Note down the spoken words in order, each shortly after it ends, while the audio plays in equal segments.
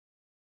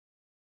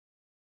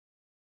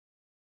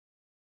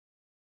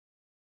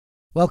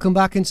Welcome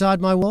back inside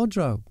my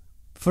wardrobe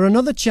for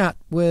another chat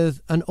with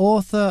an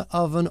author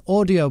of an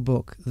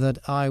audiobook that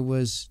I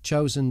was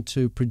chosen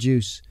to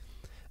produce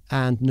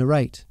and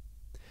narrate.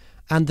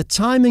 And the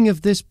timing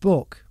of this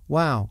book,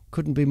 wow,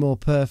 couldn't be more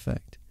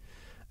perfect,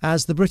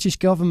 as the British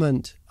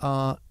government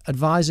are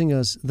advising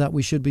us that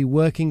we should be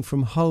working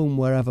from home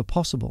wherever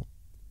possible.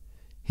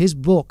 His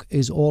book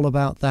is all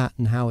about that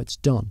and how it's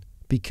done,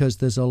 because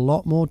there's a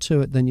lot more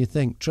to it than you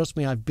think. Trust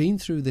me, I've been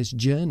through this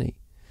journey.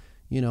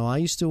 You know, I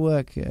used to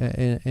work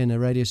in a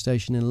radio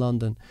station in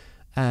London,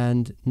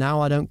 and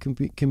now I don't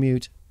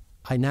commute.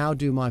 I now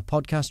do my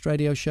podcast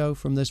radio show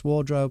from this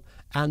wardrobe,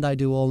 and I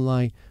do all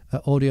my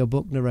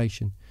audiobook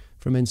narration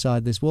from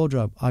inside this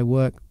wardrobe. I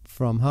work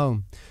from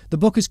home. The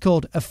book is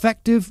called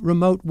Effective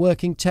Remote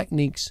Working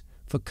Techniques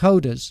for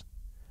Coders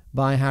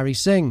by Hari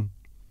Singh.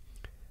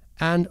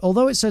 And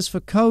although it says for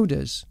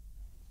coders,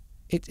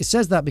 it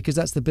says that because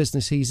that's the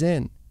business he's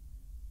in.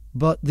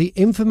 But the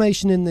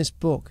information in this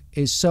book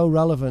is so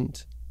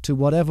relevant to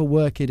whatever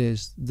work it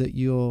is that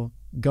you're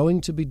going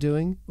to be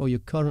doing or you're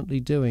currently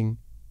doing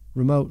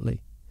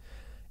remotely.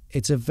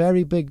 It's a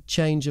very big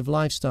change of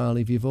lifestyle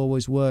if you've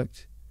always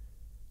worked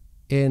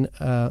in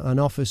an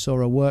office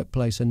or a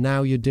workplace and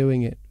now you're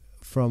doing it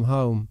from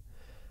home.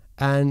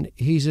 And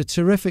he's a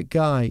terrific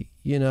guy.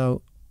 You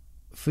know,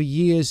 for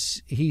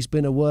years he's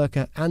been a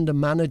worker and a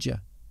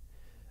manager.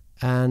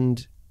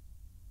 And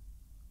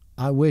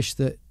I wish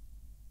that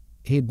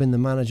he'd been the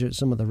manager at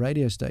some of the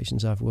radio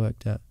stations I've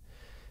worked at,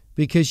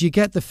 because you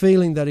get the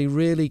feeling that he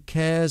really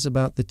cares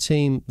about the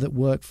team that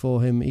work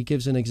for him. He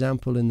gives an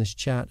example in this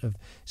chat of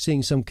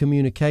seeing some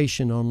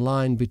communication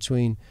online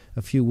between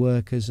a few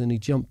workers, and he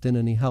jumped in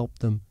and he helped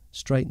them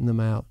straighten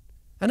them out.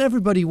 And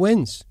everybody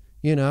wins,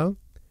 you know.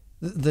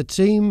 The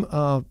team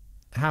are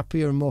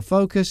happier and more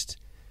focused.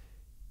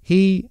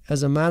 He,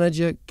 as a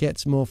manager,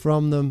 gets more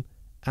from them,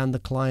 and the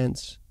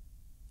clients,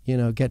 you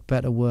know, get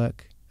better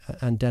work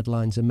and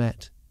deadlines are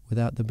met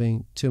without there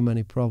being too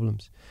many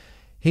problems.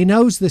 He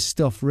knows this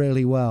stuff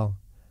really well,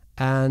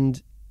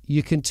 and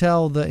you can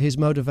tell that his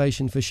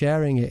motivation for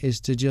sharing it is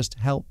to just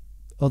help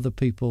other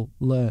people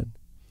learn.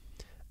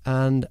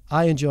 And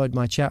I enjoyed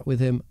my chat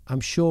with him. I'm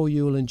sure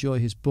you will enjoy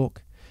his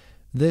book.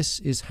 This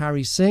is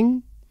Hari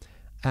Singh,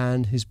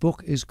 and his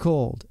book is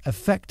called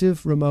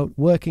Effective Remote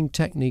Working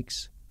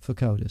Techniques for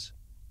Coders.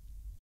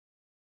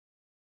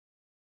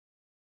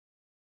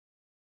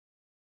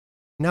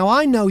 Now,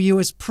 I know you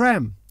as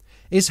Prem.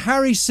 Is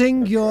Hari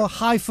Singh your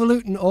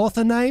highfalutin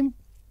author name?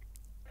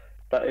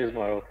 That is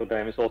my author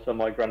name. It's also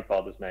my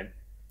grandfather's name.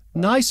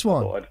 Nice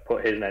one. I thought I'd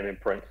put his name in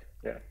print.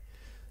 Yeah.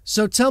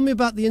 So tell me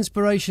about the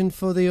inspiration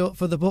for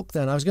the book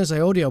then. I was going to say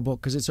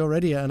audiobook because it's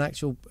already an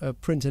actual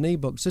print and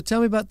ebook. So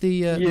tell me about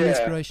the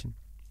inspiration.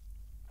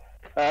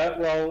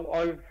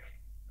 Well,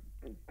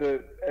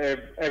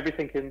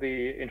 everything in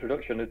the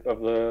introduction of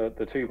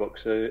the two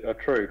books are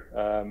true.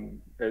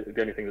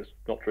 The only thing that's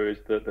not true is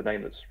the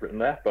name that's written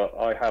there. But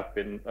I have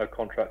been a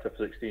contractor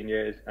for 16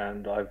 years,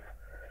 and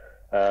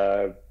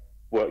I've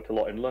worked a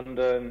lot in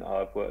London.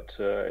 I've worked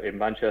in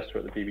Manchester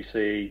at the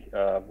BBC.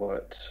 I've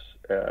worked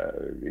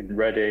in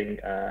Reading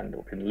and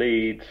up in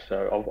Leeds.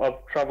 So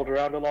I've travelled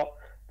around a lot,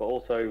 but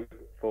also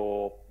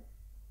for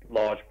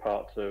large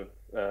parts of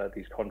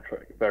these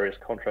various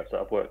contracts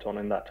that I've worked on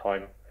in that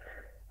time.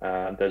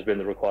 There's been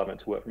the requirement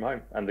to work from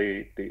home and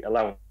the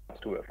allowance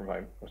to work from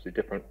home. Obviously,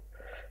 different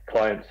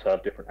clients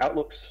have different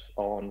outlooks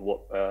on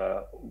what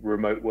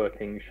remote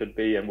working should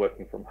be and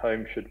working from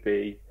home should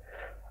be,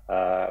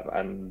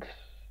 and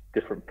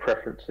different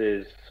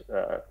preferences.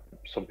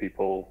 Some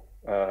people,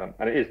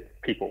 and it is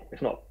people.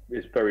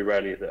 It's very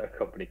rarely a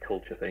company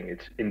culture thing.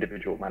 It's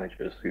individual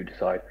managers who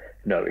decide,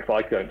 no, if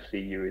I don't see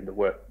you in the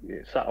work,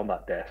 sat on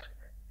that desk,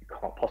 you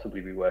can't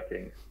possibly be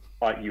working.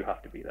 You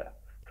have to be there.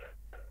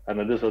 And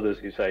then there's others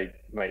who say,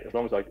 mate, as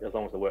long as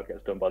the work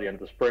gets done by the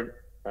end of the sprint,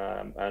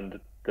 and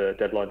the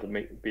deadlines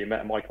are being met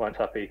and my client's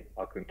happy,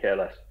 I couldn't care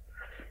less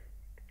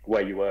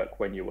where you work,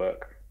 when you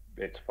work,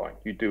 it's fine.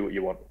 You do what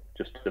you want,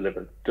 just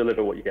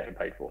deliver what you're getting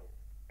paid for.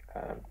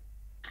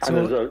 And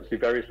there's obviously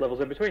various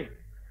levels in between.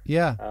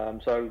 Yeah.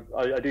 So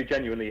I do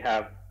genuinely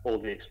have all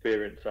the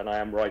experience, and I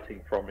am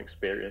writing from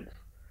experience.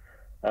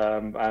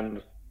 And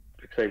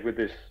like I say, with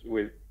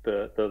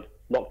the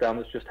lockdown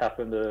that's just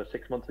happened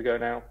 6 months ago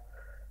now,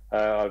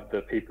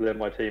 the people in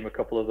my team, a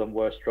couple of them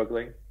were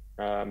struggling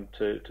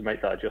to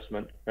make that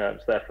adjustment.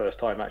 It's their first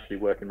time actually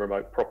working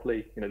remote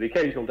properly. You know, the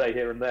occasional day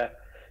here and there,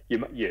 you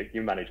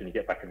manage and you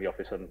get back in the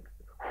office and,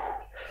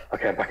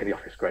 okay, I'm back in the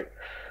office, great.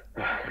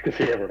 I can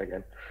see everyone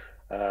again.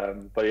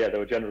 But yeah, they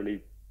were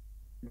genuinely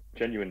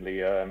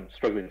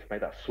struggling to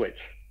make that switch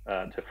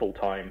to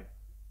full-time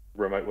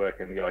remote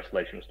working. The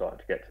isolation was starting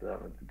to get to them,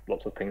 and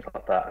lots of things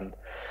like that. And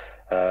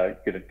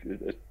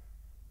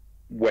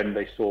when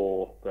they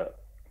saw that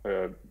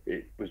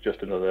it was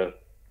just another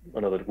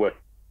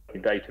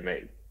working day to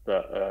me,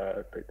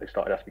 that they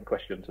started asking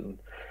questions,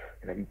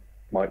 and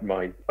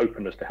my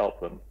openness to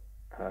help them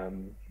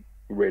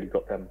really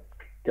got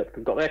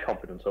their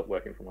confidence up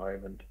working from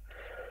home. And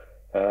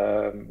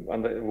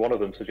one of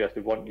them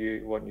suggested, why don't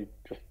you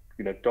just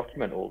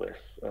document all this.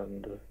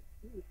 And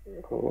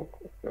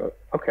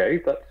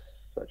okay, that's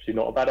actually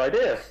not a bad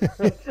idea.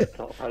 It's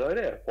not a bad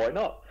idea. Why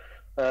not?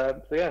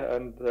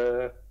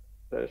 So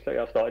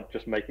I started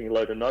just making a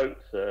load of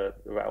notes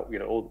about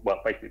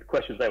basically the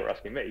questions they were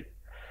asking me,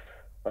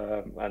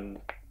 and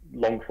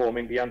long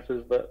forming the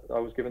answers that I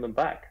was giving them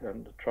back,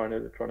 and trying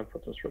to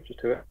put some structure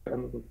to it,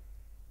 and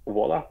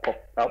voila,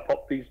 out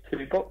popped these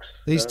two books.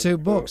 These two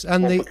books,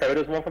 and one for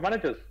coders, one for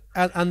managers.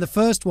 And the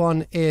first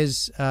one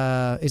is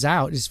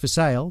out, is for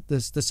sale. The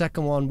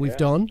second one we've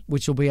done,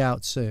 which will be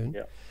out soon.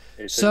 Yeah,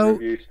 it's in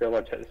review still.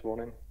 I checked this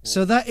morning. Yeah.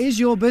 So that is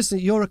your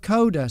business. You're a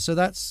coder, so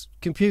that's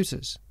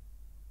computers.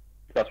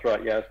 That's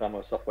right, yes, I'm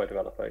a software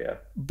developer, yeah.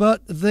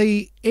 But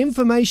the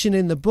information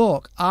in the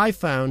book I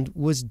found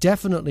was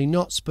definitely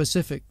not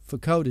specific for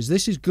coders.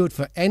 This is good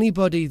for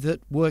anybody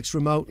that works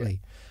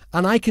remotely.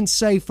 And I can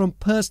say from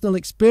personal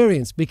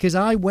experience, because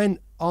I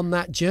went on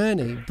that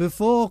journey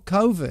before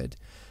COVID.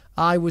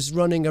 I was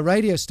running a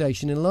radio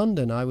station in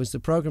London. I was the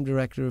program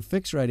director of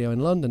Fixed Radio in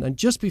London. And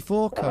just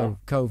before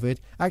COVID,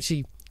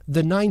 actually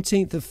the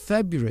 19th of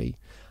February,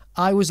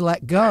 I was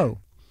let go.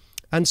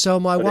 And so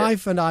my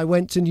wife and I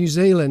went to New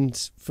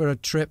Zealand for a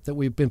trip that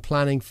we've been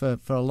planning for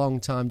a long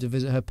time to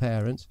visit her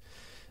parents.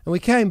 And we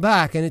came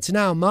back, and it's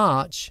now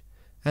March,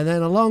 and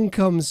then along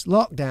comes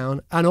lockdown,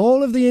 and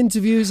all of the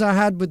interviews I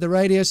had with the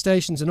radio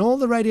stations and all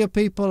the radio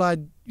people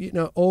I'd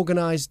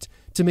organised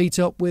to meet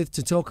up with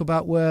to talk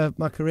about where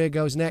my career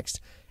goes next,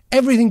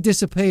 everything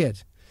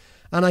disappeared.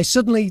 And I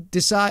suddenly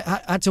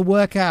had to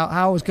work out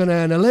how I was going to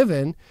earn a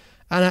living,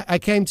 and I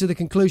came to the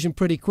conclusion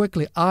pretty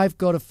quickly, I've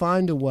got to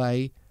find a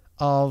way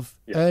of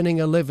earning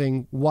a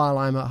living while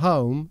I'm at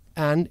home,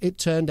 and it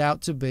turned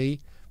out to be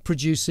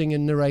producing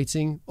and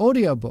narrating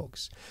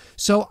audiobooks.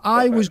 So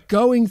I was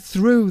going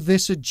through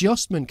this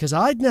adjustment, because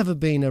I'd never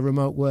been a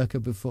remote worker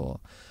before.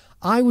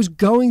 I was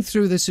going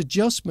through this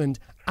adjustment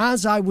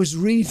as I was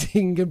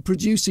reading and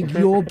producing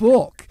your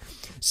book.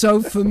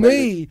 So for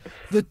me,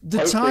 the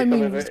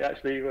timing... Some of it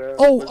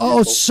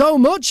actually, so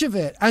much of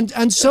it.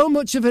 And so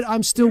much of it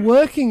I'm still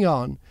working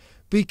on.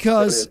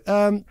 Because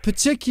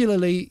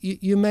particularly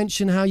you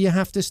mention how you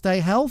have to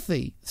stay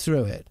healthy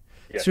through it,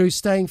 through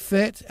staying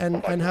fit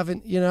and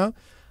having,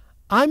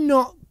 I'm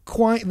not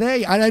quite there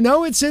yet. And I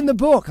know it's in the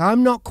book.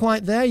 I'm not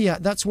quite there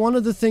yet. That's one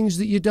of the things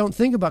that you don't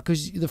think about,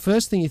 because the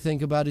first thing you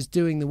think about is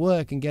doing the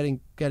work and getting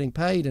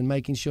paid and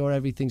making sure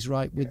everything's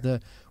right with the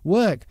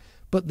work.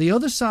 But the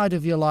other side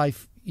of your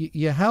life,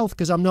 your health,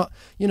 because I'm not,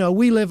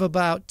 we live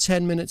about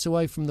 10 minutes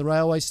away from the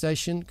railway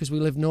station, because we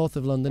live north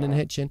of London in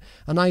Hitchin,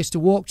 and I used to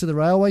walk to the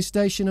railway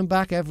station and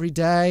back every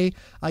day.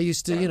 I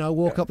used to,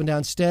 walk up and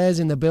down stairs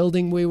in the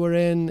building we were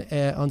in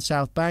on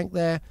South Bank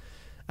there.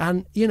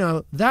 And,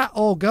 that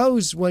all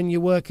goes when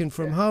you're working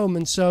from home.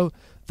 And so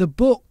the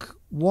book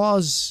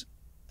was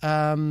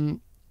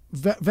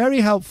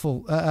very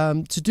helpful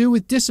to do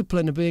with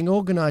discipline and being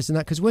organised in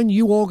that, because when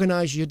you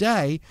organise your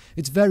day,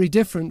 it's very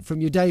different from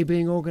your day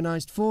being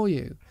organised for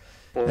you.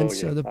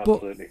 So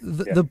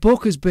the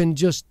book has been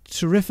just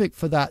terrific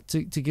for that,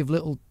 to give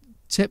little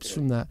tips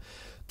from that.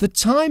 The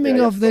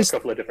timing of this, a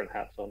couple of different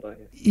hats on, don't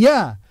you?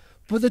 Yeah,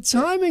 but the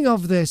timing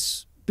of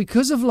this,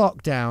 because of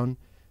lockdown,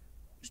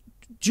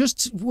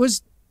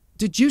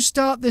 did you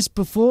start this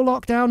before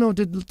lockdown, or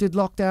did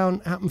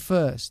lockdown happen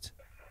first?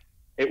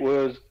 It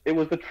was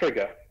the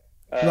trigger.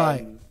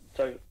 Right.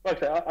 So,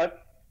 like I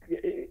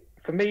say,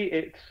 for me,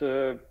 it's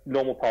a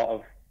normal part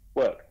of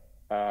work.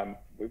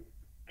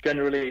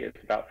 Generally,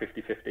 it's about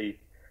 50-50.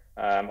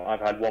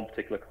 I've had one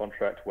particular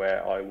contract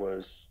where I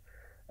was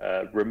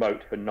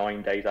remote for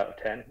 9 days out of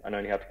 10, and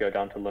only had to go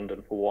down to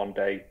London for 1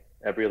 day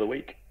every other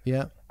week.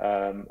 Yeah.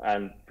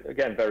 And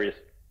again, various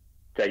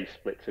day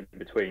splits in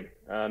between.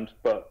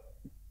 But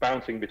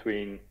bouncing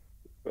between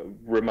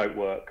remote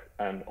work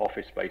and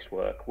office-based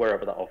work,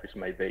 wherever that office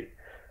may be,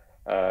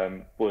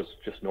 was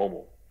just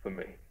normal for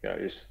me.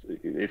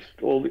 It's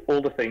all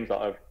the things that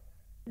I've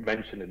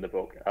mentioned in the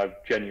book, I've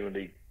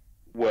genuinely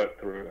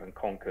worked through and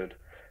conquered,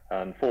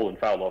 and fallen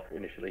foul of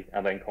initially,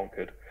 and then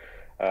conquered.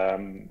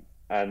 So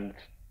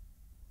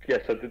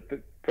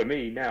for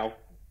me now,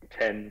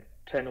 10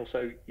 or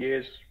so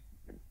years,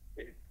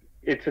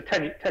 it's a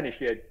 10-ish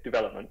year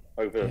development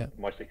over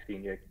my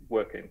 16-year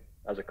working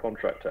as a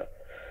contractor.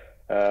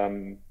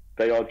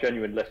 They are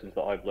genuine lessons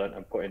that I've learned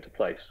and put into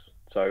place.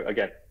 So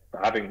again,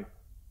 having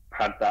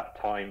had that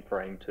time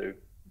frame to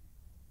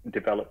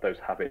develop those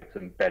habits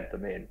and bed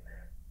them in,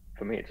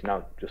 for me, it's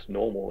now just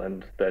normal,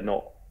 and they're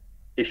not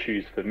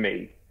issues for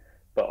me.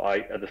 But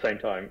at the same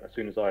time, as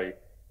soon as I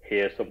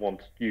hear someone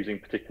using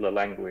particular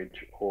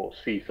language or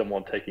see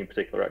someone taking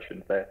particular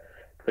actions, they're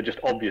just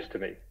obvious to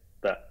me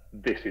that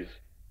this is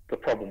the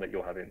problem that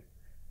you're having.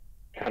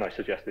 Can I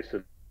suggest this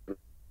to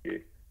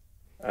you?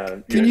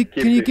 Can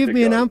you give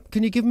me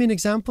an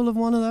example of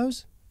one of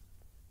those?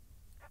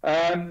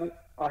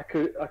 I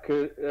could.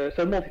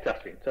 So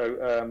multitasking.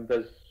 So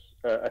there's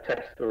a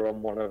tester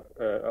on one of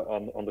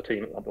on the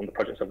team on the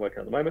projects I'm working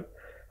on at the moment,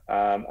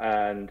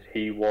 and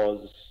he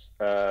was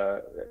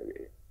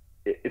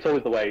it's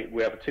always the way.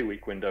 We have a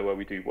 2-week window where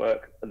we do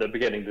work. At the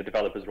beginning, the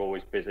developers are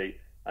always busy,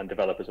 and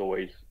developers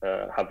always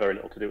have very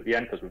little to do at the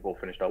end because we've all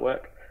finished our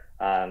work.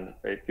 And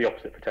it's the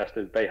opposite for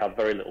testers. They have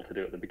very little to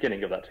do at the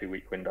beginning of that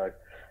 2-week window,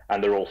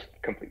 and they're all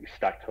completely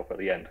stacked up at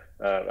the end,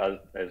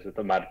 as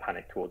the mad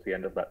panic towards the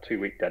end of that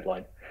 2-week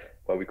deadline,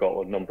 where we've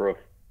got a number of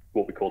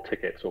what we call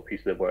tickets or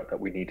pieces of work that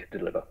we need to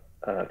deliver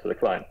to the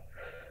client.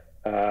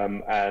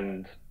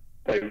 And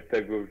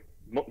they were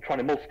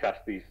trying to multitask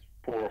these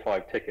 4 or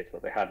 5 tickets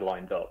that they had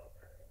lined up.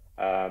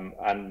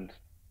 And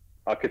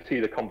I could see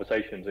the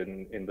conversations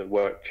in the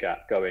work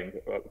chat going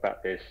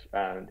about this,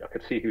 and I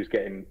could see who was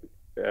getting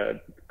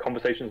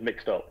conversations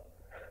mixed up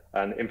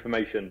and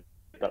information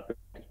that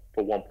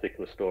for one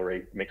particular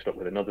story mixed up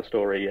with another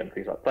story and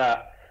things like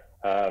that.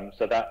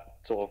 So that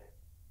sort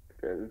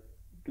of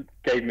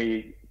gave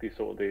me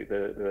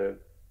the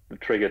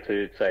trigger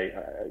to say,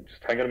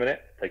 just hang on a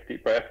minute, take a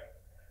deep breath.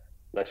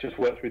 Let's just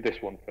work through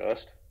this one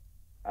first,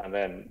 and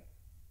then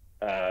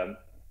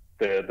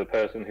the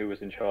person who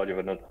was in charge of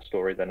another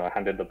story, then I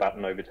handed the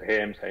baton over to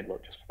him, saying,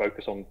 look, just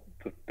focus on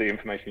the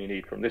information you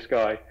need from this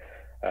guy,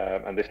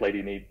 and this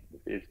lady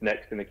is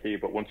next in the queue.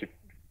 But once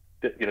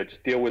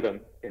just deal with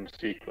them in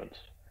sequence,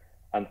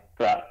 and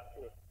that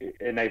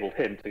enabled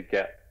him to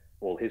get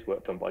all his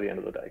work done by the end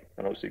of the day.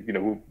 And obviously,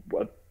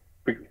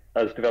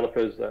 as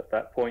developers at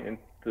that point in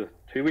the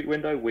 2-week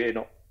window, we're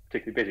not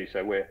particularly busy,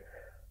 so we're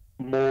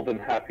more than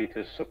happy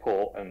to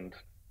support and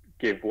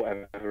give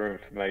whatever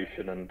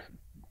information and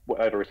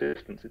whatever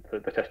assistance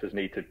the testers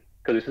need to,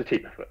 because it's a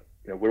team effort.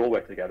 We're all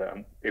working together,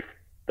 and if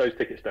those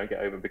tickets don't get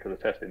over because of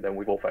testing, then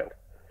we've all failed.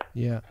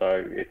 Yeah.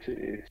 So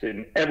it's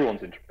in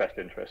everyone's best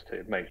interest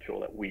to make sure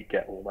that we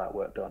get all that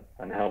work done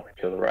and help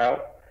each other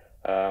out.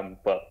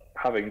 But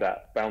having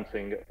that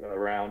bouncing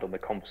around on the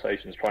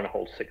conversations, trying to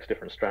hold 6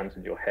 different strands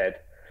in your head,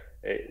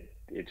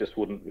 it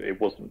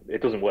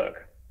doesn't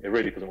work. It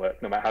really doesn't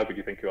work. No matter how good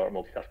you think you are at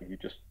multitasking, you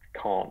just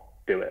can't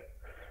do it.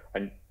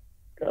 And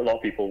a lot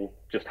of people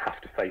just have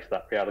to face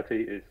that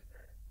reality, is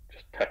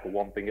just tackle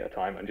one thing at a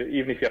time. And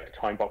even if you have to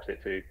time box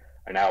it to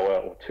an hour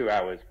or 2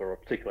 hours for a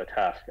particular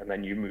task, and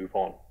then you move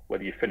on,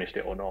 whether you finished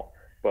it or not.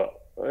 But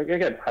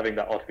again, having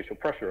that artificial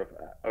pressure of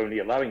only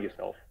allowing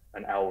yourself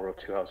an hour or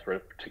 2 hours for a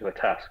particular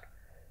task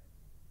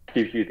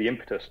gives you the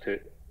impetus to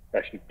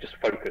actually just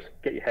focus,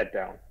 get your head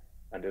down,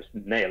 and just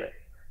nail it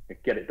and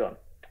get it done.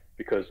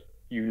 Because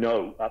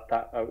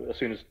as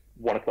soon as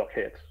 1 o'clock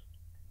hits,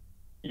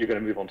 you're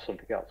going to move on to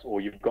something else, or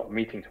you've got a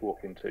meeting to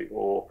walk into,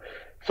 or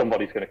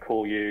somebody's going to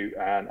call you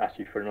and ask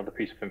you for another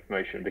piece of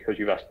information because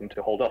you've asked them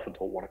to hold off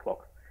until 1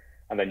 o'clock.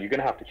 And then you're going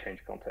to have to change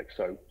context,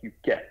 so you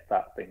get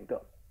that thing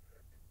done.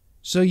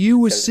 So you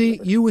were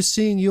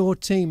seeing your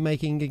team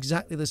making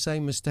exactly the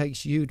same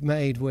mistakes you'd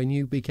made when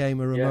you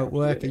became a remote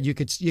worker. You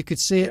could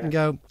see it and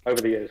go,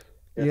 over the years.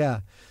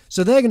 Yeah.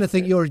 So they're going to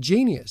think you're a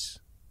genius.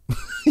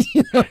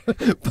 But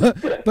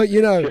well,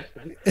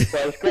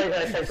 it's great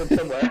that came from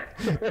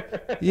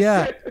somewhere.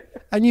 Yeah.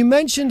 And you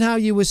mentioned how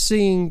you were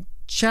seeing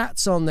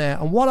chats on there,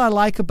 and what I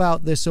like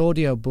about this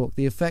audiobook,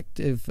 The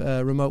Effective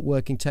Remote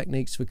Working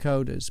Techniques for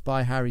Coders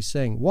by Hari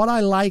Singh, what I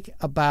like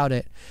about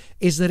it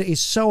is that it is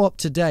so up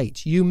to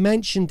date. You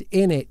mentioned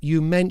in it,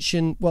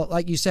 well,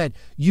 like you said,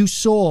 you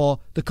saw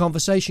the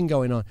conversation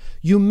going on.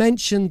 You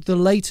mentioned the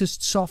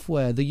latest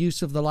software, the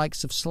use of the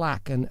likes of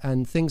Slack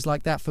and things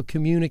like that for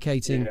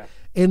communicating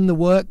in the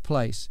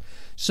workplace.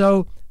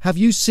 So have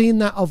you seen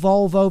that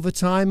evolve over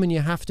time, and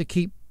you have to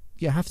keep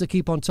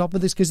on top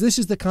of this? Because this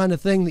is the kind of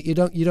thing that you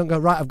don't go,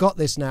 right, I've got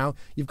this now.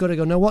 You've got to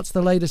go, no, what's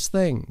the latest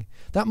thing?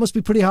 That must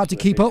be pretty hard to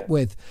keep up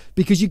with,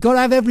 because you've got to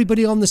have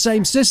everybody on the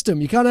same system.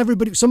 You can't have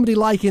somebody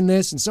liking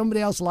this and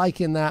somebody else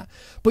liking that.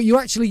 But you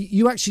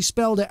actually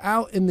spelled it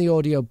out in the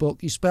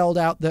audiobook. You spelled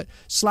out that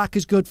Slack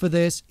is good for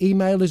this,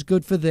 email is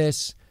good for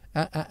this,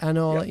 and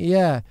all.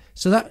 Yeah.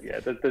 So that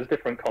there's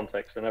different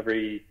contexts, and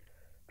every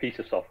piece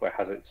of software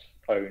has its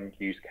own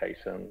use case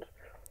and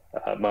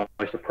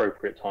most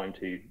appropriate time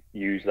to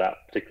use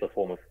that particular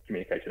form of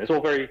communication. It's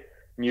all very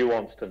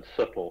nuanced and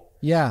subtle.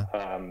 Yeah.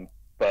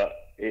 But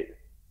to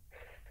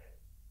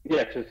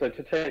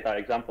take that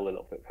example a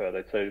little bit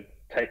further, so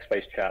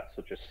text-based chats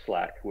such as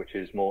Slack, which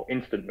is more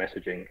instant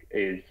messaging,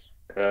 is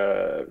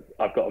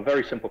I've got a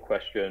very simple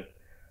question.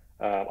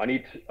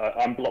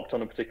 I'm blocked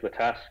on a particular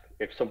task.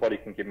 If somebody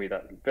can give me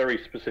that very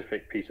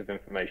specific piece of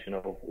information,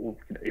 of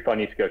if I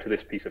need to go to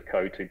this piece of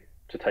code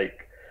to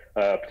take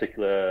a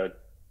particular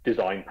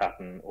design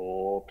pattern,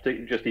 or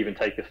just even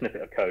take a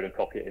snippet of code and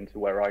copy it into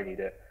where I need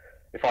it.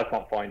 If I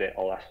can't find it,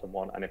 I'll ask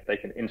someone, and if they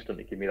can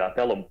instantly give me that,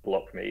 they'll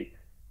unblock me,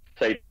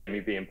 save me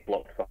being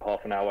blocked for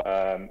half an hour.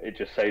 It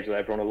just saves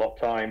everyone a lot of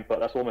time, but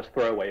that's almost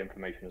throwaway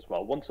information as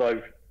well. Once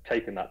I've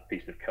taken that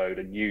piece of code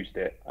and used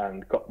it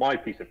and got my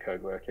piece of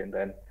code working,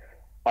 then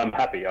I'm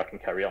happy, I can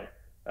carry on.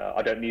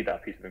 I don't need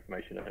that piece of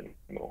information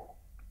anymore.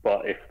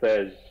 But if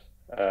there's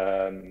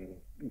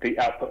the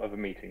output of a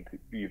meeting,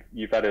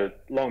 you've had a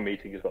long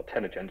meeting, you've got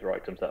 10 agenda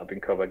items that have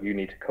been covered, you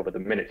need to cover the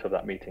minutes of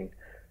that meeting.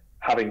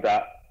 Having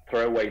that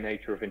throwaway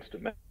nature of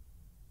instant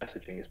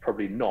messaging is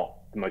probably not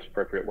the most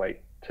appropriate way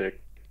to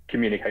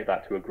communicate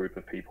that to a group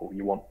of people.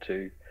 You want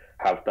to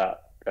have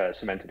that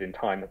cemented in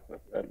time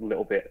a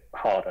little bit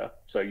harder.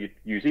 So you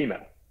use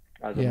email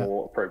as a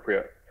more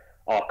appropriate,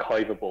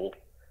 archivable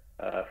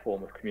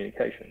form of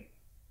communication.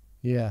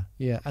 Yeah,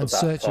 and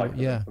searchable.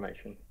 Yeah.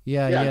 Information.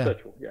 Yeah.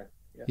 Searchable.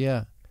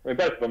 Yeah. I mean,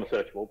 both of them are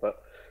searchable,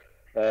 but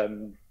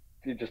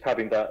just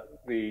having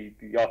the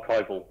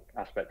archival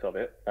aspect of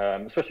it,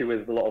 especially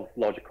with a lot of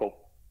larger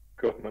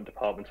government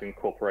departments and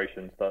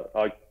corporations that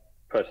I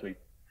personally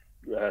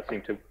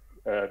seem to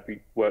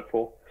work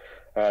for,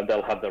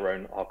 they'll have their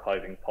own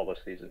archiving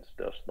policies and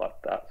stuff like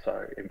that,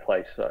 so in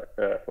place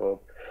for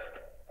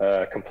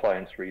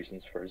compliance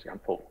reasons, for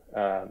example.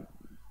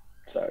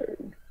 So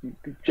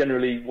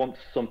generally, once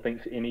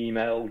something's in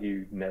email,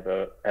 you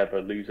never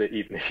ever lose it,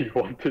 even if you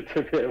wanted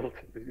to be able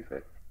to lose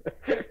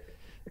it.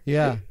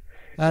 Yeah.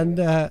 And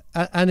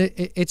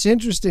it's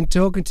interesting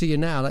talking to you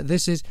now. Like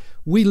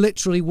we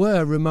literally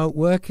were remote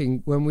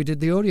working when we did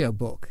the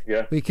audiobook.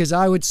 Yeah. Because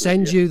I would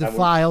send you the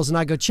files, and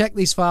I go check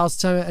these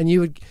files, and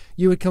you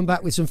would come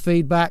back with some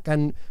feedback,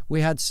 and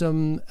we had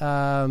some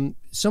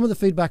of the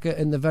feedback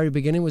in the very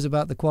beginning was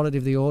about the quality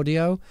of the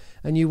audio,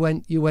 and you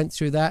went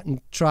through that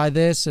and try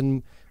this,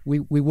 and we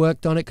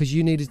worked on it because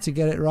you needed to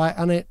get it right,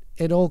 and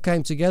it all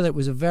came together. It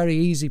was a very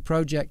easy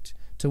project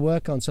to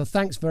work on. So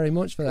thanks very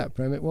much for that,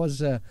 Prem. It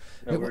was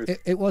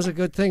it was a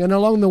good thing, and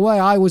along the way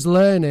I was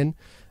learning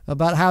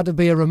about how to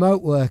be a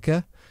remote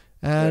worker,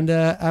 and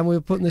we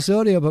were putting this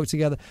audiobook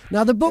together.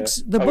 Now the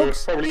books we were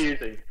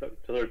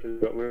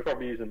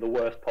probably using the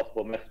worst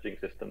possible messaging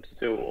system to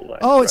do all that.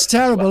 Oh, it's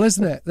terrible,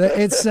 isn't it?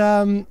 It's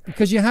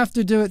because you have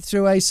to do it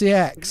through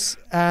ACX,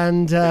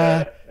 and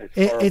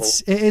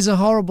it is a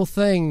horrible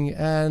thing,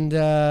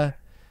 and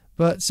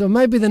but so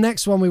maybe the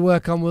next one we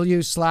work on, we'll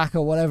use Slack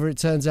or whatever it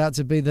turns out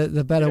to be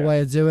the better way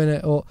of doing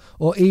it, or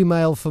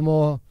email for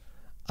more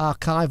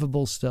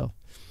archivable stuff.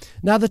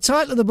 Now, the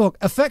title of the book,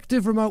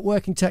 Effective Remote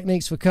Working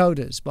Techniques for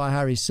Coders by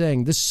Hari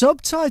Singh. The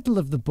subtitle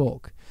of the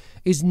book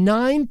is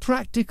 9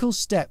 Practical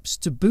Steps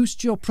to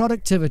Boost Your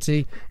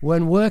Productivity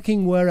When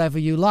Working Wherever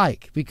You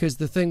Like. Because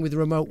the thing with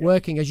remote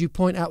working, as you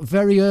point out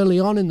very early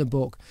on in the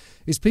book,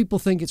 is people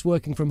think it's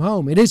working from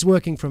home. It is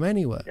working from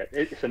anywhere. Yeah,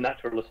 it's a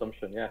natural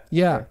assumption,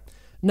 Yeah.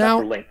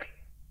 Now,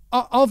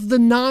 of the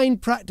 9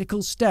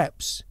 practical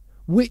steps,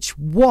 which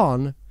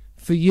one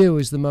for you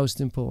is the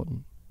most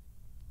important?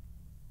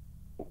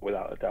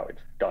 Without a doubt,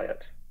 it's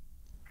diet.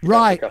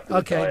 Right.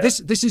 Okay.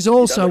 Diet. This is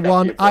also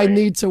one I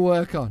need to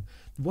work on.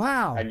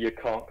 Wow. And you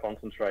can't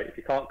concentrate. If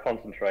you can't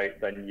concentrate,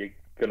 then you're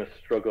going to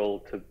struggle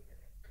to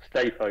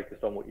stay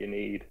focused on what you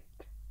need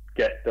to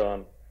get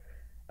done,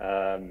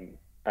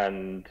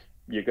 and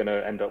you're going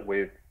to end up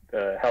with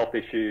health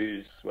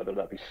issues, whether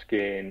that be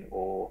skin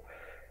or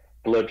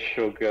blood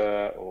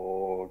sugar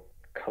or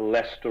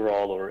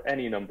cholesterol or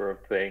any number of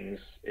things.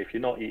 If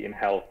you're not eating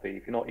healthy,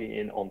 if you're not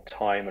eating on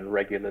time and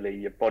regularly,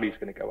 your body's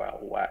going to go out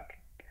of whack.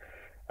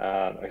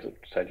 As I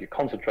said, your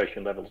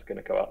concentration levels are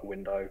going to go out the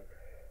window,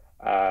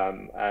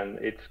 and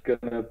it's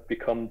going to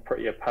become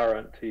pretty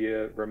apparent to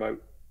your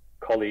remote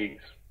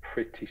colleagues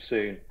pretty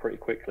soon, pretty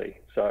quickly.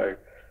 So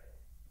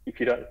if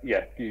you don't,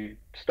 you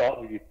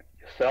start with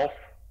yourself,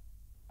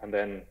 and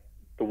then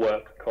the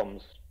work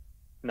comes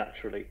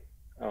naturally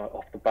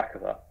off the back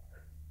of that.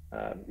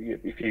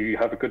 If you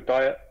have a good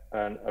diet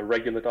and a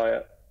regular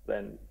diet,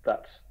 then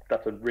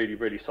that's a really,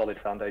 really solid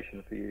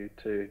foundation for you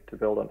to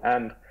build on.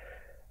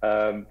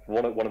 And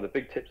one of the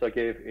big tips I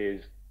give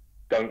is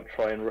don't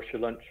try and rush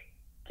your lunch.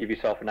 Give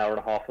yourself an hour and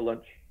a half for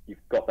lunch.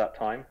 You've got that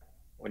time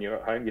when you're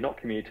at home. You're not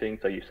commuting,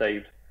 so you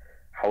saved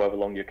however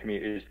long your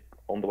commute is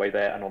on the way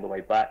there and on the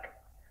way back.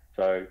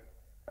 So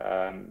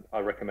I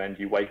recommend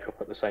you wake up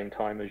at the same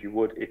time as you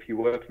would if you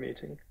were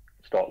commuting.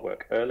 Start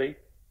work early.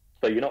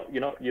 So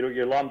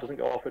your alarm doesn't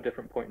go off at a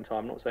different point in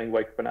time. I'm not saying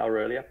wake up an hour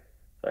earlier.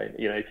 So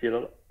if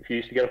you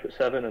used to get up at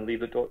 7 and leave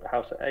the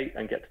house at 8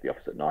 and get to the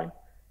office at 9,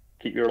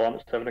 keep your alarm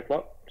at 7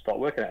 o'clock. Start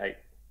working at 8.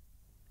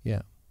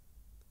 Yeah.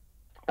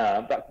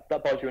 That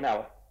buys you an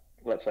hour.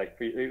 Let's say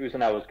it was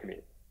an hour's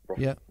commute.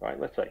 Roughly, yeah. Right.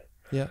 Let's say.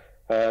 Yeah.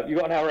 You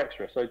got an hour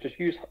extra, so just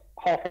use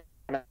half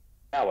an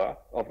hour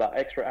of that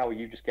extra hour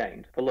you just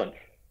gained for lunch.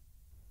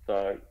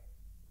 So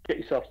get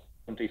yourself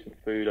some decent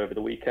food over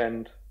the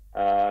weekend.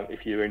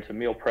 If you're into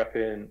meal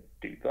prepping,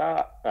 do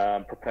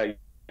that. Prepare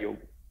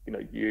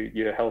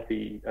your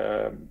healthy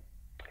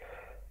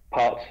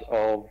parts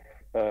of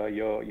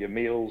your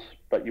meals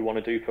that you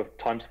want to do for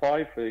times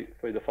 5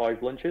 for the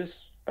 5 lunches,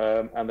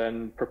 and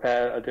then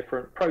prepare a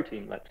different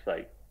protein, let's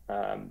say,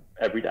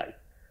 every day,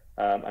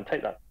 and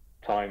take that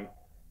time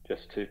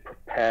just to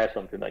prepare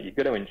something that you're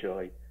going to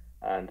enjoy,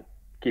 and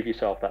give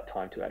yourself that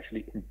time to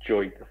actually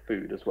enjoy the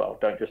food as well.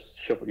 Don't just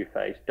shove it in your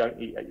face.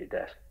 Don't eat at your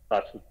desk.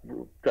 That's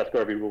got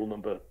to be rule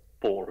number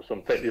 4 or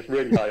something. It's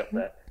really high up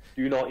there.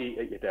 Do not eat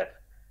at your desk,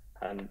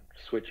 and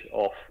switch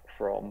off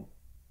from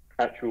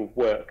actual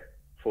work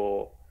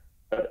for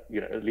at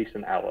least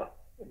an hour.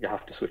 You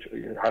have to switch.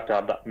 You have to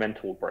have that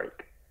mental break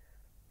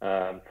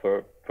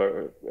for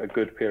a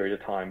good period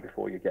of time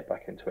before you get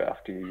back into it.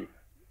 After you've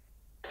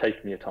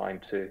taken your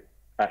time to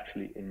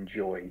actually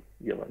enjoy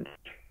your lunch.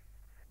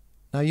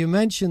 Now, you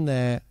mentioned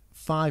there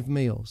 5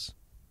 meals.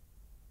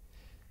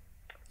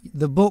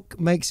 The book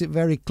makes it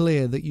very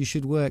clear that you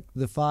should work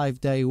the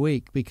 5-day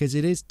week, because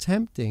it is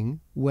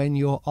tempting when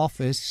your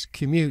office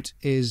commute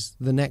is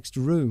the next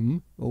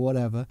room or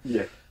whatever.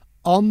 Yeah.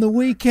 On the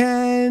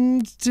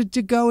weekend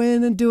to go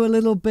in and do a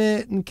little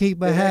bit and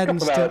keep ahead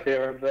and stuff.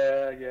 Here and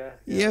there,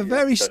 You're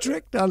very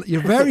strict on it.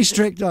 You're very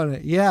strict on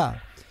it. Yeah.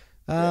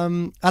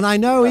 And I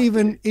know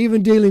even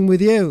dealing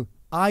with you,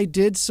 I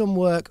did some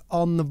work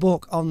on the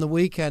book on the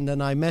weekend,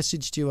 and I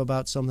messaged you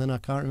about something. I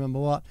can't remember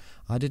what.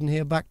 I didn't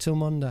hear back till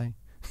Monday.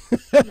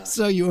 No.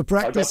 So you were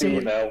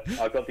practicing. I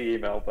got the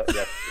email, but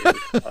yes,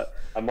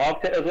 I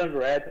marked it as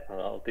unread,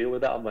 and I'll deal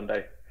with that on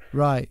Monday.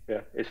 Right.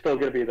 Yeah, it's still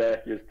going to be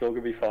there. You're still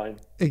going to be fine.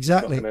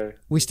 Exactly.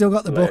 We still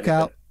got the book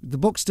out. The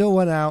book still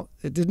went out.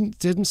 It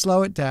didn't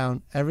slow it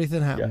down.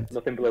 Everything happened. Yeah,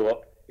 nothing blew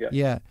up. Yeah.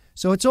 Yeah.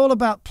 So it's all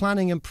about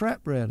planning and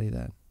prep, really,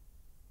 then.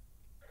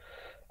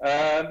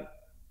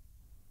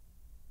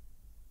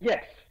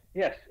 Yes.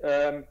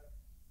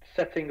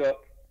 Setting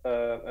up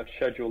a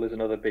schedule is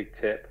another big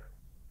tip.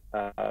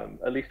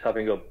 At least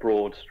having a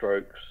broad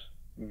strokes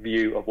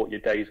view of what your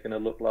day is going to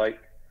look like,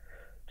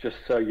 just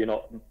so you're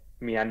not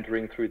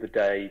meandering through the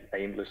day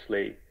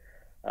aimlessly.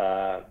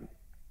 And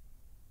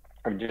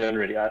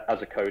generally,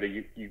 as a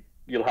coder,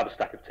 you'll have a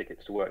stack of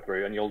tickets to work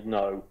through, and you'll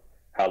know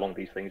how long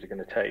these things are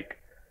going to take.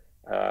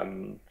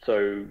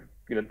 So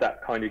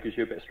that kind of gives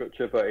you a bit of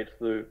structure, but it's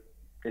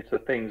the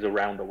things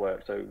around the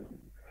work. So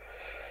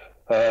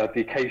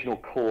the occasional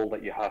call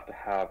that you have to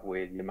have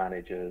with your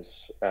managers,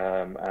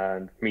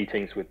 and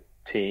meetings with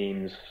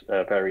teams,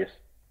 various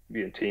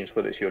teams,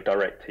 whether it's your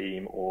direct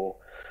team or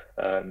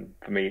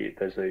for me,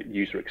 there's a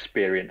user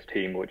experience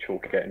team which will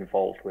get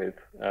involved with,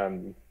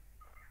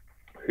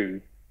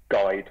 who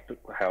guide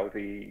how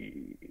the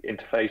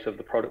interface of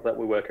the product that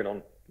we're working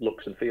on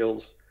looks and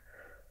feels.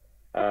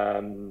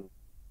 In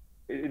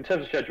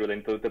terms of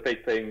scheduling, the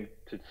big thing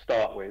to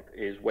start with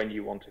is when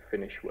you want to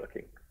finish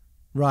working.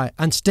 Right,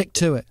 and stick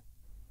to it.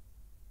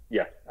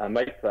 Yeah, and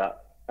make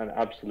that an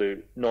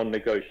absolute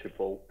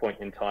non-negotiable point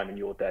in time in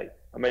your day.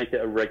 And make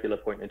it a regular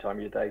point in time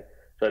in your day,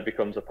 so it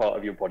becomes a part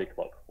of your body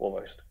clock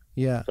almost.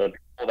 Yeah. So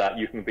before that,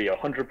 you can be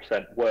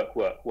 100% work.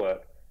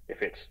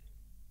 If it's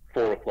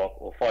 4 o'clock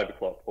or 5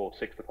 o'clock or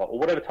 6 o'clock or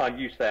whatever time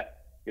you set,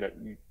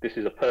 this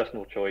is a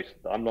personal choice.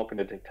 I'm not going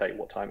to dictate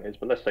what time it is,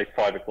 but let's say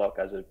 5 o'clock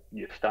as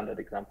your standard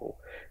example.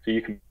 So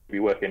you can be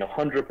working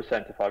 100%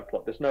 to 5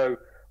 o'clock. There's no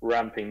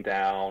ramping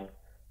down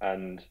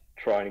and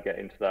trying to get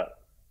into that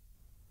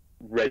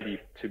ready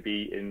to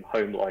be in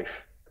home life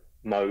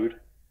mode,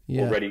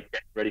 or ready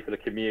for the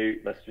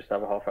commute. Let's just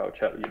have a half-hour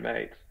chat with your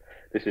mates.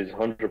 This is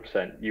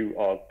 100%. You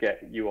are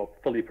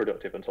fully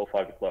productive until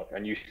 5 o'clock,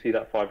 and you see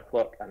that 5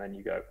 o'clock, and then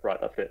you go, right,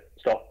 that's it.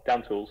 Stop.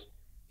 Down tools.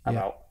 I'm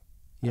out.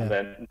 Yeah. And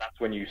then that's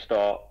when you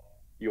start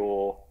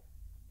your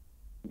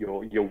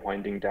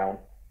winding down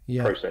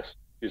process.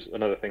 Is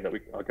another thing that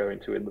I go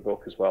into in the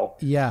book as well.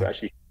 Yeah. So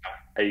actually,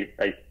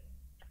 a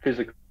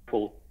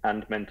physical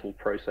and mental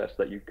process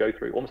that you go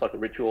through, almost like a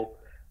ritual,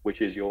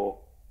 which is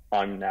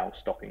I'm now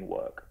stopping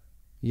work,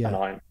 and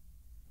I'm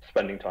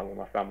spending time with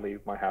my family,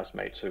 my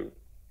housemates, who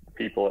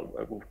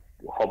people,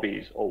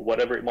 hobbies, or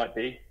whatever it might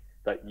be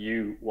that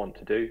you want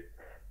to do.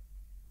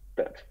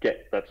 That's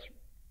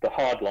the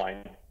hard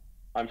line.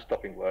 I'm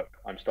stopping work.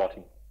 I'm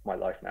starting my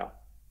life now.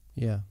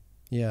 Yeah.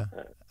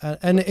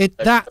 And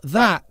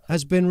that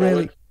has been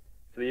really to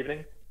the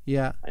evening.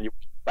 Yeah. And you're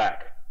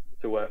back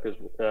to work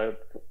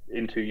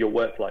into your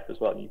work life as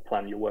well. And you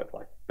plan your work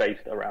life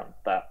based around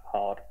that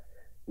hard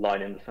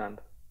line in the sand.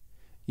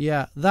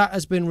 Yeah, that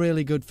has been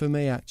really good for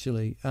me,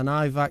 actually. And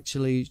I've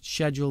actually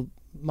scheduled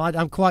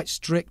I'm quite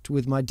strict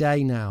with my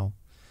day now.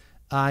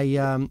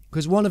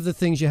 Because one of the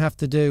things you have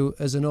to do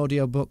as an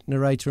audiobook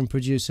narrator and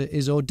producer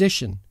is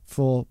audition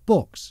for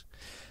books.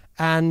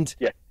 And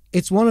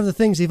it's one of the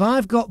things, if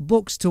I've got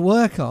books to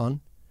work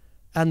on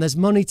and there's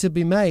money to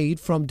be made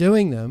from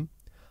doing them,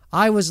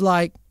 I was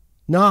like,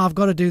 no, I've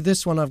got to do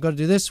this one, I've got to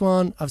do this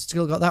one, I've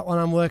still got that one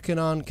I'm working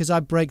on, because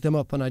I break them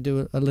up and I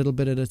do a little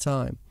bit at a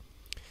time.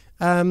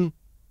 The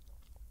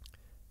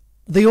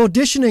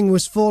auditioning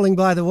was falling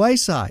by the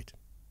wayside.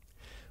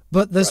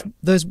 But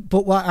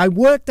I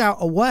worked out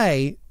a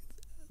way.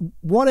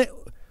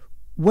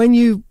 When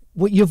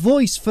your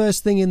voice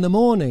first thing in the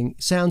morning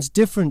sounds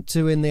different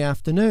to in the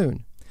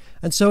afternoon,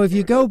 and so if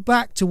you go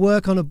back to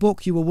work on a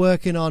book you were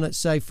working on at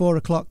say 4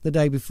 o'clock the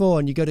day before,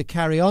 and you go to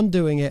carry on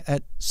doing it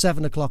at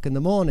 7 o'clock in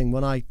the morning,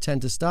 when I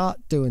tend to start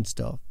doing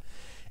stuff,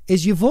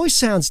 is your voice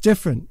sounds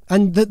different,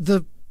 and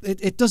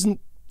it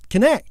doesn't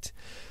connect.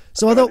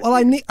 So I thought, well,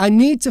 I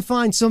need to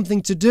find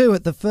something to do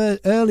at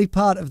the early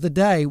part of the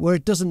day where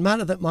it doesn't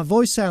matter that my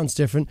voice sounds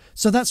different.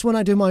 So that's when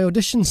I do my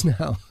auditions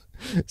now.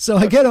 So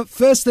I get up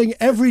first thing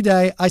every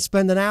day. I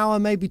spend an hour,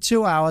 maybe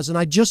 2 hours, and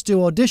I just do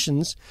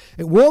auditions.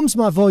 It warms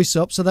my voice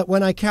up so that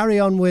when I carry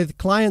on with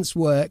clients'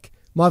 work,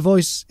 my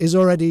voice is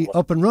already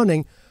up and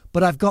running,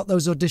 but I've got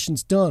those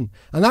auditions done.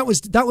 And that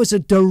was a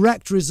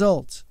direct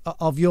result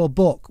of your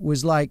book,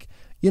 was like,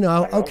 You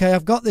know, okay,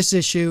 I've got this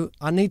issue,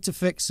 I need to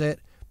fix it,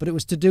 but it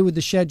was to do with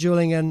the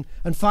scheduling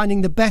and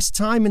finding the best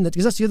time in the,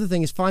 because that's the other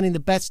thing, is finding the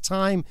best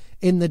time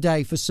in the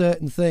day for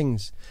certain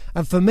things.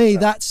 And for me,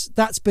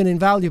 that's been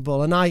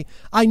invaluable. And I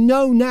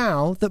know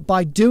now that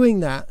by doing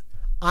that,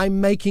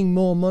 I'm making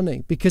more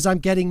money because I'm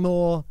doing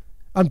more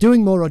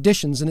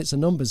auditions, and it's a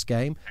numbers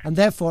game, and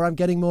therefore I'm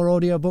getting more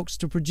audiobooks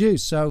to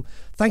produce. So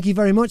thank you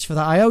very much for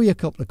that. I owe you a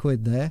couple of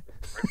quid there.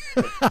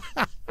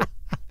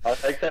 I'll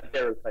accept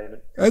zero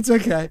payment. That's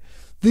okay.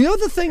 The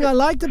other thing I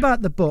liked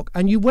about the book,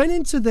 and you went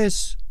into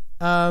this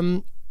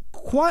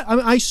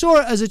I saw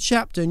it as a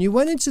chapter, and you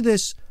went into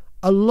this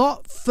a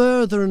lot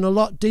further and a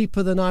lot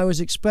deeper than I was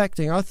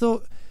expecting. I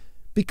thought,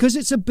 because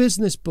it's a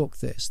business book,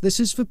 this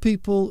is for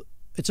people.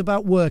 It's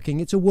about working.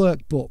 It's a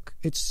workbook.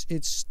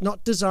 It's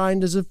not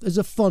designed as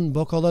a fun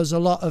book, although there's a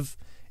lot of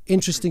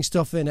interesting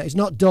stuff in it. It's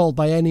not dull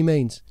by any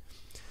means.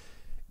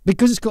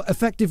 Because it's got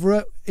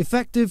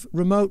effective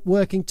remote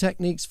working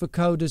techniques for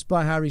coders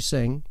by Hari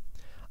Singh,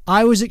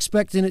 I was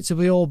expecting it to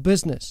be all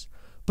business.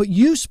 But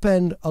you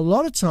spend a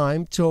lot of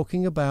time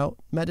talking about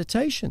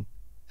meditation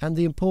and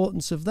the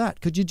importance of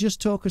that. Could you just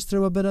talk us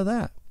through a bit of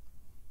that?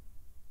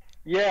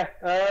 Yeah,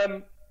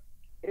 so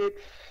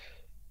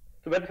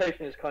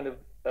meditation is kind of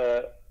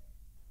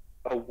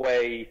a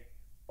way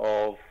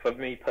of, for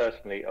me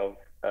personally, of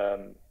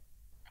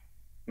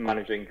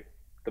managing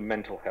the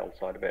mental health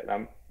side of it.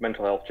 Now,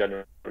 mental health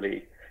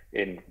generally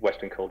in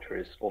Western culture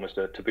is almost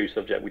a taboo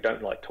subject. We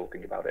don't like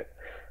talking about it,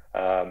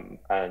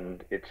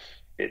 and it's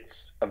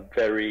a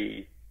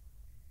very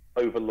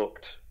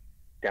overlooked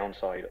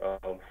downside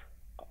of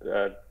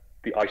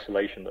the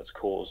isolation that's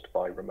caused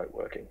by remote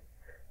working,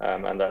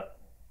 and that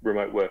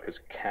remote workers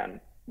can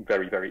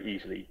very, very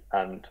easily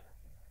and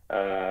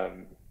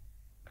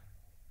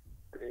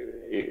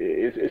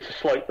it's a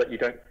slope that you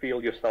don't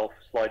feel yourself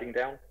sliding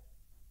down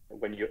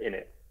when you're in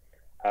it,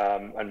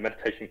 and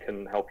meditation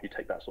can help you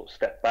take that sort of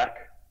step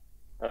back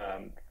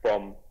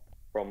from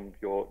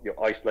your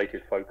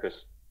isolated focus.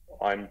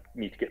 I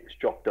need to get this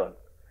job done,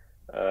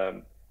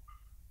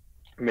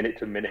 minute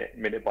to minute,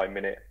 minute by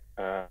minute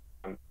of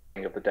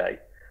the day,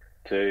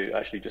 to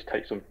actually just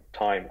take some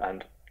time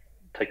and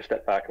take a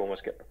step back,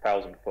 almost get the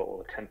 1,000-foot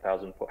or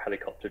 10,000-foot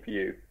helicopter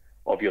view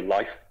of your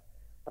life,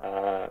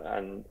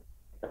 and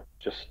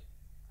just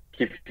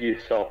give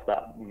yourself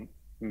that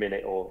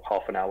minute or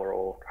half an hour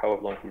or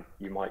however long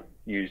you might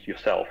use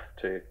yourself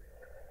to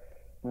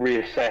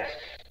reassess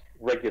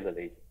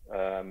regularly,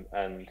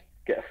 and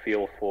get a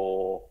feel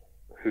for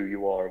who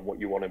you are and what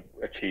you want to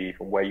achieve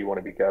and where you want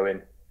to be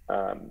going,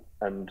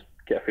 and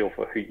get a feel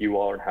for who you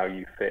are and how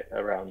you fit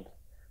around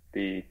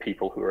the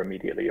people who are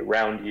immediately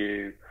around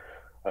you,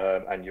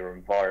 and your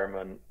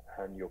environment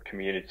and your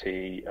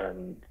community.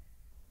 And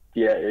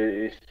yeah,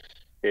 it's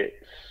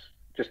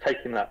just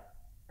taking that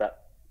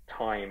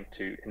time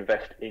to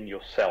invest in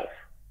yourself.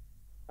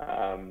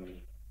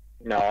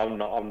 No, I'm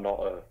not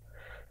a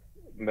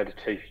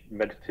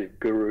meditative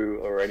guru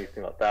or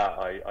anything like that.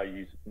 I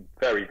use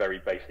very, very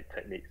basic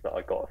techniques that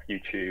I got off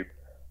YouTube,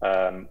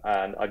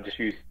 and I just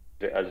use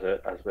it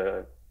as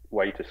a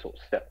way to sort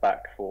of step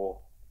back for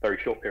a very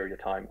short period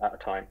of time at a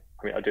time.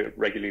 I mean, I do it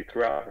regularly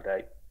throughout the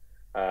day.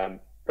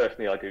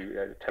 Personally, I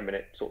do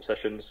 10-minute sort of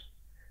sessions,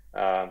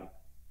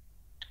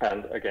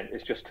 and again,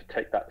 it's just to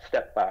take that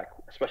step back,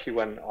 especially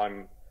when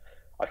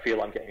I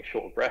feel I'm getting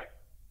short of breath,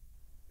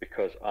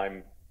 because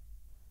I'm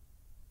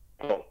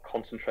not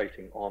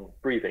concentrating on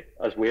breathing,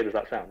 as weird as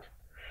that sounds.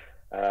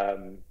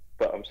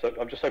 But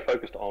I'm just so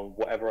focused on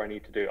whatever I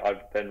need to do.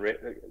 I've then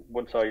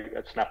once I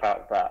snap out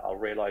of that, I'll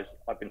realize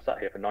I've been sat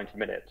here for 90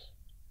 minutes,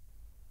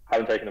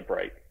 haven't taken a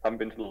break, haven't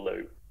been to the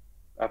loo,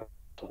 haven't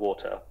had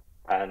water,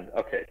 and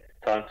okay,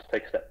 time to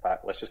take a step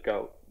back. Let's just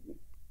go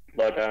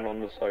lie down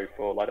on the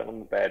sofa, lie down on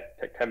the bed,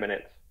 take 10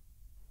 minutes,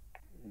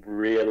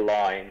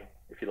 realign,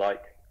 if you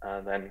like,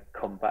 and then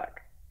come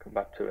back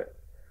to it.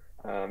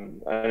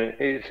 And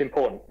it's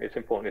important. It's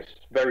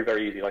very,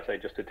 very easy, like I say,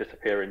 just to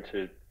disappear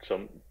into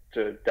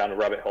down a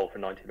rabbit hole for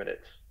 90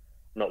 minutes,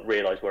 not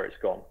realize where it's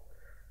gone.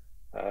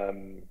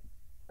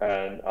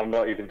 And I'm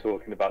not even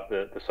talking about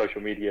the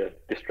social media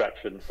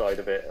distraction side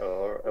of it,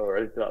 or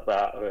anything like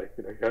that, or,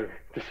 go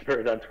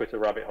disappearing down Twitter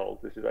rabbit holes.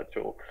 This is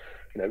actual,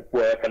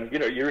 work, and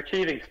you're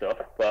achieving stuff,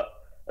 but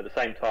at the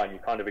same time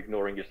you're kind of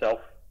ignoring yourself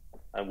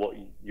and what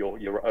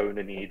your own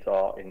needs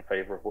are in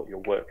favor of what your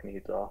work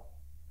needs are.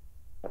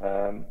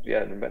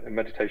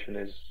 Meditation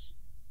is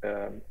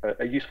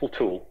a useful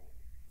tool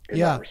in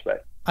that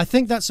respect. I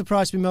think that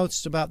surprised me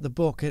most about the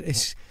book.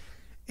 It's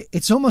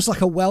almost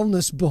like a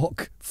wellness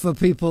book for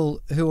people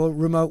who are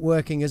remote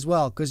working as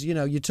well, because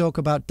you talk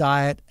about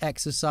diet,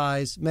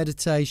 exercise,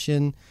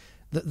 meditation,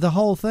 the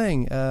whole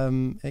thing.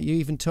 You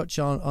even touch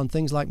on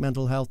things like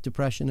mental health,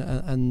 depression,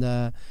 and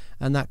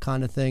that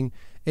kind of thing.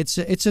 It's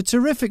a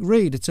terrific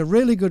read. It's a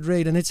really good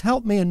read, and it's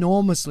helped me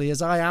enormously,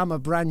 as I am a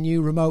brand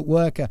new remote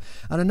worker.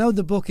 And I know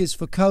the book is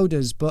for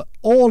coders, but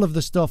all of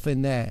the stuff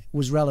in there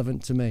was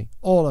relevant to me,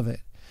 all of it.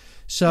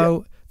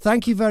 So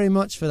Thank you very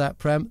much for that,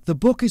 Prem. The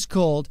book is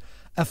called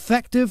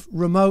Effective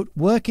Remote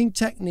Working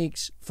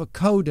Techniques for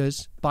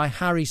Coders by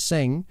Hari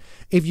Singh.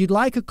 If you'd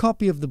like a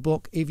copy of the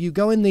book, if you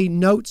go in the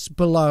notes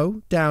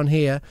below down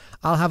here,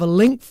 I'll have a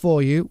link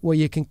for you where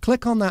you can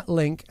click on that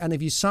link, and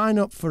if you sign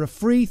up for a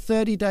free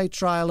 30-day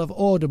trial of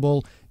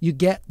Audible, you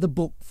get the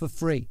book for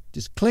free.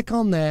 Just click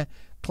on there,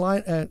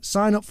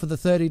 sign up for the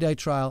 30-day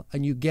trial,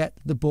 and you get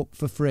the book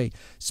for free.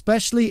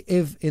 Especially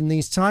if in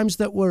these times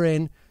that we're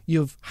in,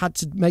 you've had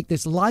to make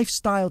this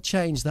lifestyle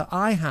change that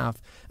I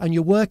have, and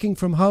you're working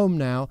from home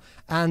now,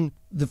 and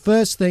the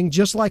first thing,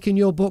 just like in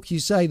your book you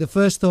say, the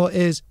first thought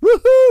is,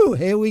 woohoo,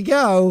 here we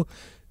go.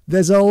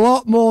 There's a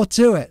lot more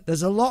to it.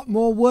 There's a lot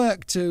more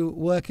work to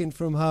working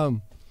from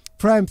home.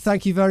 Prem,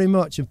 thank you very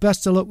much, and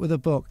best of luck with the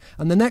book.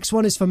 And the next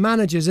one is for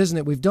managers, isn't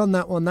it? We've done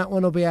that one. That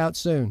one will be out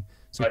soon.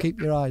 So keep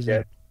your eyes on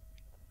it.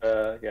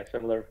 Yeah,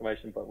 similar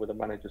information, but with a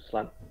manager's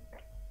slant.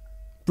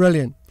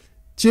 Brilliant.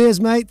 Cheers,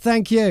 mate.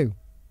 Thank you.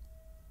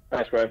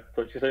 Thanks, Graham.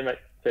 Talk to you soon, mate.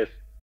 Cheers.